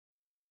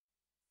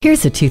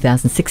Here's a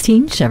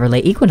 2016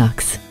 Chevrolet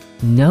Equinox.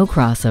 No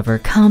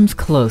crossover comes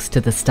close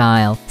to the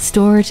style,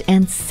 storage,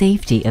 and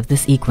safety of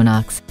this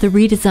Equinox. The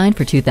redesign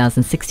for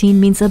 2016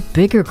 means a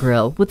bigger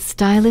grille with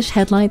stylish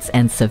headlights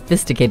and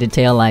sophisticated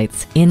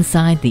taillights.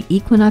 Inside, the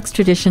Equinox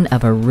tradition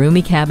of a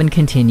roomy cabin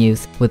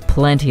continues, with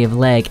plenty of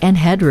leg and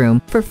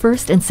headroom for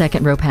first and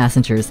second row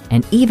passengers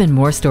and even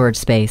more storage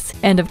space.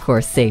 And of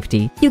course,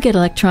 safety. You get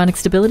electronic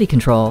stability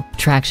control,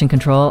 traction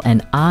control,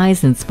 and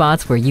eyes in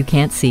spots where you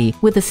can't see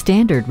with a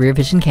standard rear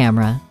vision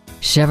camera.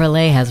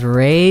 Chevrolet has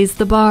raised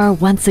the bar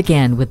once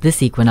again with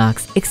this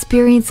Equinox.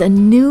 Experience a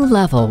new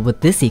level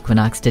with this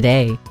Equinox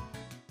today.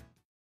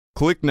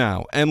 Click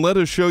now and let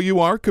us show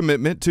you our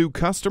commitment to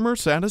customer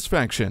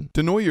satisfaction.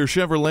 DeNooyer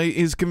Chevrolet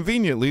is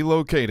conveniently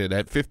located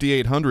at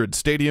 5800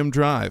 Stadium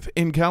Drive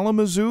in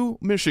Kalamazoo,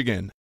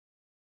 Michigan.